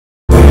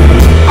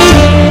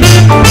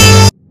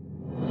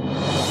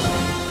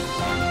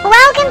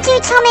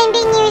Tom and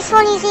big news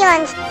for New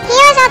Zealand.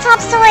 Here is our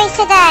top stories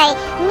today.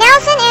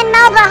 Nelson and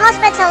Malborough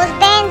hospitals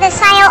ban the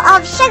sale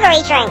of sugary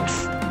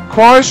drinks.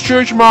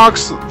 Christchurch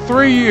marks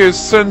 3 years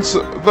since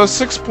the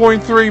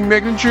 6.3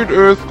 magnitude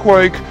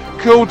earthquake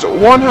killed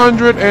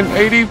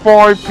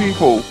 185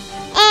 people.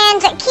 And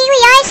Kiwi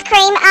ice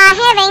cream are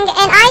having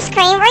an ice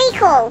cream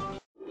recall.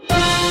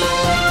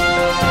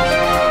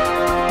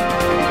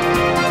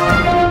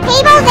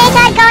 People that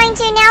are going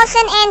to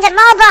Nelson and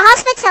Malborough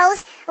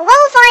hospitals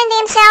will find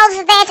themselves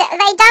that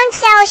they don't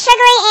sell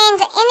sugary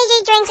and energy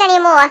drinks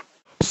anymore.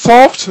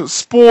 Soft,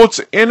 sports,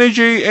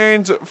 energy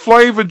and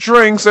flavoured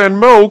drinks and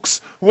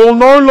milks will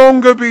no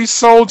longer be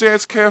sold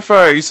at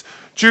cafes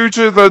due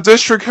to the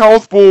District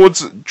Health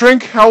Board's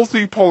Drink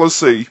Healthy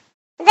policy.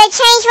 The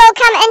change will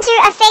come into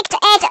effect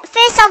at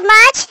 1st of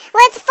March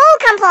with full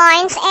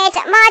compliance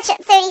at March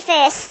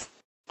 31st.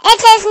 It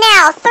is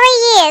now 3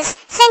 years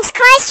since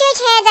Christchurch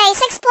had a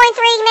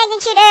 6.3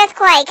 magnitude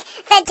earthquake.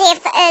 The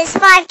depth is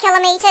 5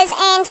 kilometres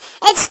and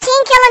it's 10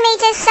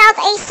 kilometres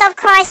southeast of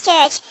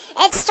Christchurch.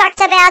 It struck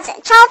about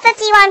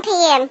 12:51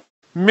 p.m.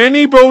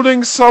 Many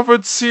buildings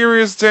suffered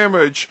serious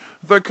damage.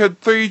 The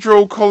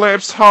cathedral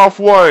collapsed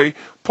halfway,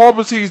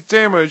 properties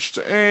damaged,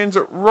 and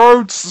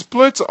roads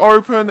split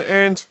open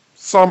and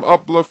some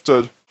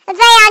uplifted.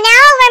 They are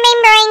now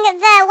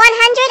remembering the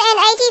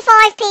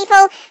 185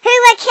 people who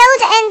were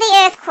killed in the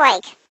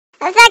earthquake.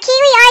 The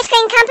Kiwi Ice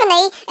Cream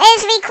Company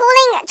is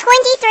recalling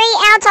 23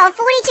 out of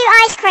 42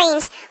 ice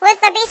creams with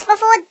the best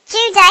before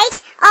due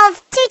date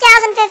of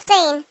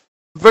 2015.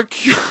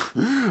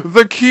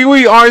 The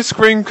Kiwi Ice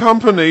Cream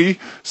Company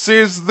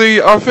says the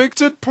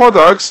affected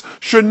products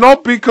should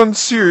not be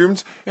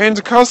consumed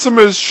and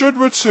customers should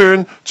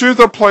return to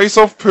the place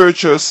of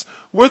purchase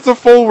with a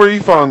full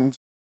refund.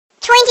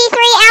 23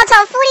 out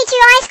of 42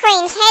 ice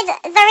creams had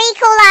the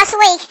recall last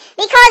week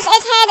because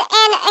it had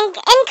an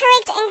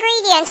incorrect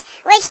ingredient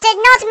which did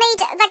not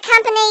meet the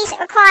company's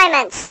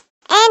requirements.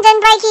 And in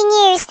breaking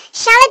news,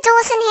 Charlotte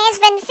Dawson has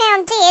been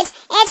found dead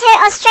at her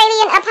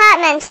Australian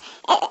apartment.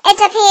 It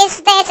appears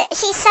that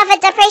she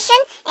suffered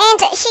depression and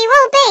she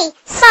will be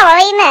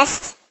sorely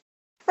missed.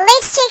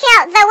 Let's check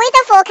out the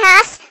weather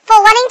forecast for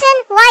Wellington,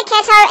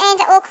 Waikato and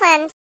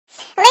Auckland.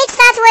 Let's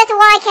start with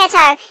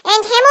Waikato,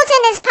 and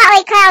Hamilton is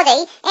partly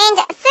cloudy, and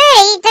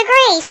 30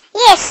 degrees.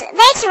 Yes,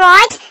 that's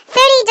right,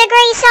 30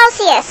 degrees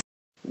Celsius.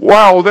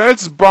 Wow,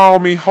 that's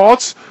balmy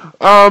hot.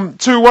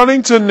 To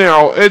Wellington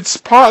now, it's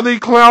partly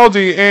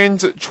cloudy and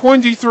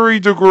 23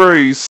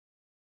 degrees.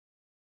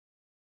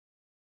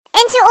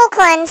 Into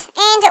Auckland,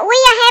 and we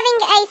are having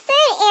a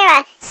third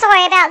error.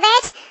 Sorry about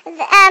that.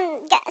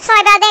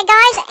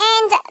 Guys.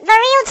 And the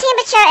real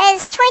temperature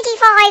is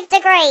 25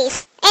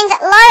 degrees, and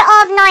low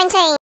of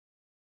 19.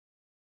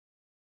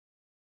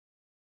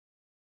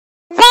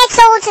 That's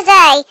all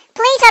today.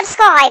 Please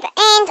subscribe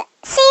and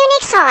see you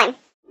next time.